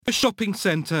A shopping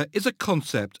centre is a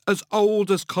concept as old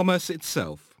as commerce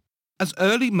itself, as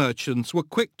early merchants were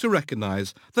quick to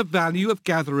recognise the value of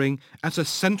gathering at a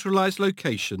centralised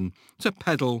location to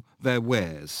peddle their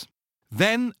wares.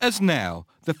 Then as now,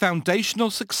 the foundational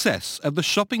success of the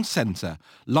shopping centre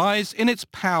lies in its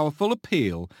powerful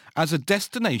appeal as a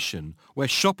destination where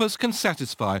shoppers can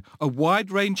satisfy a wide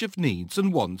range of needs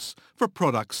and wants for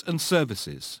products and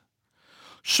services.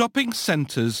 Shopping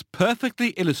centres perfectly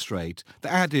illustrate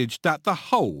the adage that the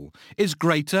whole is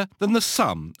greater than the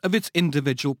sum of its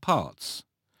individual parts.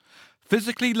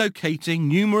 Physically locating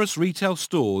numerous retail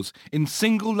stores in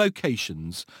single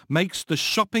locations makes the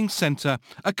shopping centre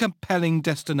a compelling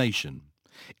destination.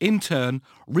 In turn,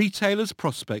 retailers'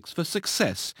 prospects for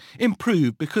success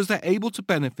improve because they're able to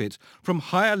benefit from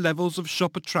higher levels of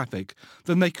shopper traffic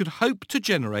than they could hope to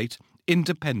generate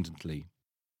independently.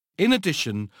 In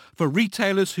addition, for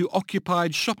retailers who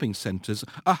occupied shopping centres,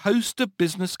 a host of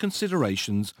business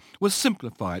considerations was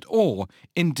simplified or,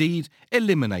 indeed,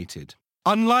 eliminated.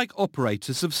 Unlike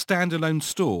operators of standalone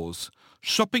stores,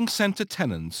 shopping centre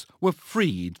tenants were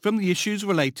freed from the issues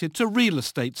related to real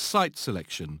estate site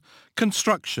selection,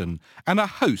 construction, and a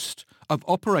host of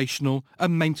operational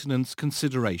and maintenance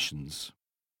considerations.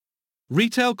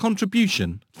 Retail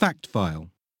contribution fact file.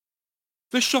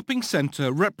 The shopping centre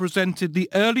represented the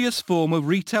earliest form of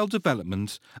retail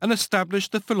development and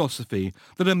established the philosophy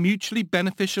that a mutually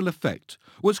beneficial effect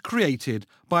was created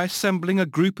by assembling a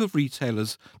group of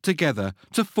retailers together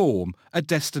to form a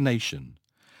destination.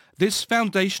 This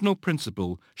foundational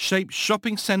principle shaped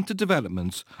shopping centre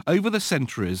developments over the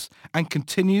centuries and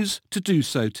continues to do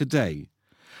so today.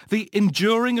 The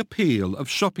enduring appeal of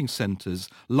shopping centres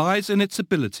lies in its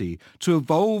ability to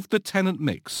evolve the tenant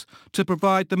mix to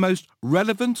provide the most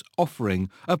relevant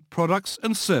offering of products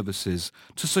and services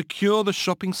to secure the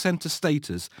shopping centre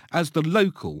status as the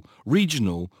local,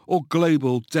 regional or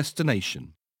global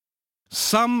destination.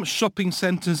 Some shopping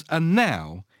centres are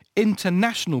now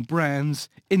international brands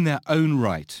in their own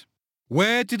right.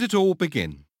 Where did it all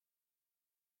begin?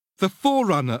 The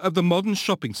forerunner of the modern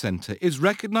shopping centre is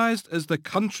recognised as the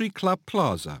Country Club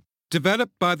Plaza,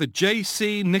 developed by the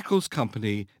J.C. Nichols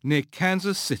Company near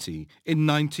Kansas City in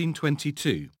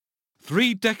 1922.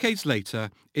 3 decades later,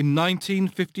 in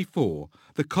 1954,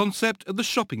 the concept of the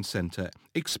shopping centre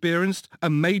experienced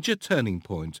a major turning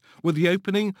point with the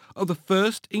opening of the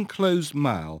first enclosed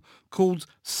mall called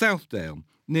Southdale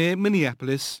near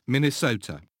Minneapolis,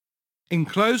 Minnesota.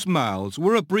 Enclosed malls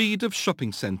were a breed of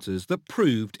shopping centres that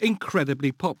proved incredibly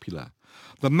popular.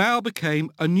 The mall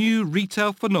became a new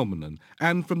retail phenomenon,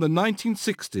 and from the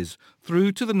 1960s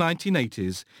through to the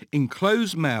 1980s,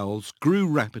 enclosed malls grew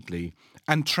rapidly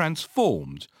and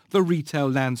transformed the retail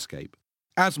landscape.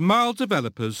 As mall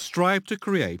developers strive to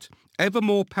create ever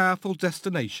more powerful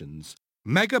destinations,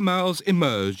 mega malls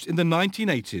emerged in the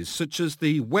 1980s, such as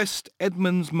the West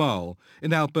Edmonds Mall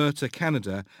in Alberta,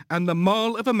 Canada, and the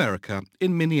Mall of America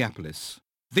in Minneapolis.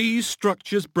 These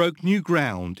structures broke new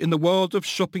ground in the world of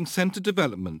shopping centre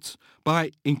development by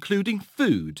including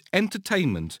food,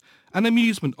 entertainment, and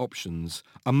amusement options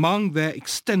among their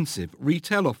extensive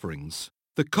retail offerings.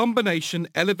 The combination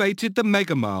elevated the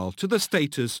mega mall to the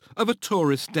status of a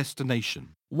tourist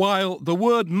destination. While the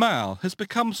word mall has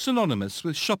become synonymous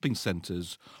with shopping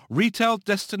centres, retail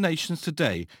destinations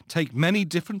today take many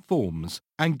different forms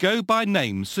and go by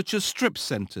names such as strip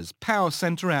centres, power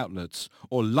centre outlets,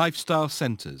 or lifestyle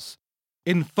centres.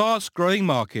 In fast-growing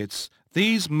markets,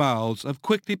 these malls have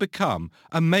quickly become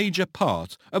a major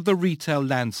part of the retail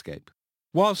landscape.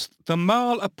 Whilst the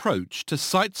mall approach to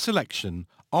site selection,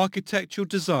 architectural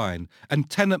design and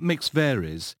tenant mix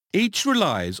varies, each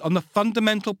relies on the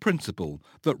fundamental principle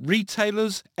that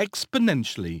retailers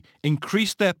exponentially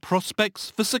increase their prospects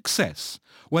for success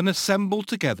when assembled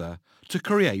together to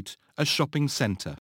create a shopping centre.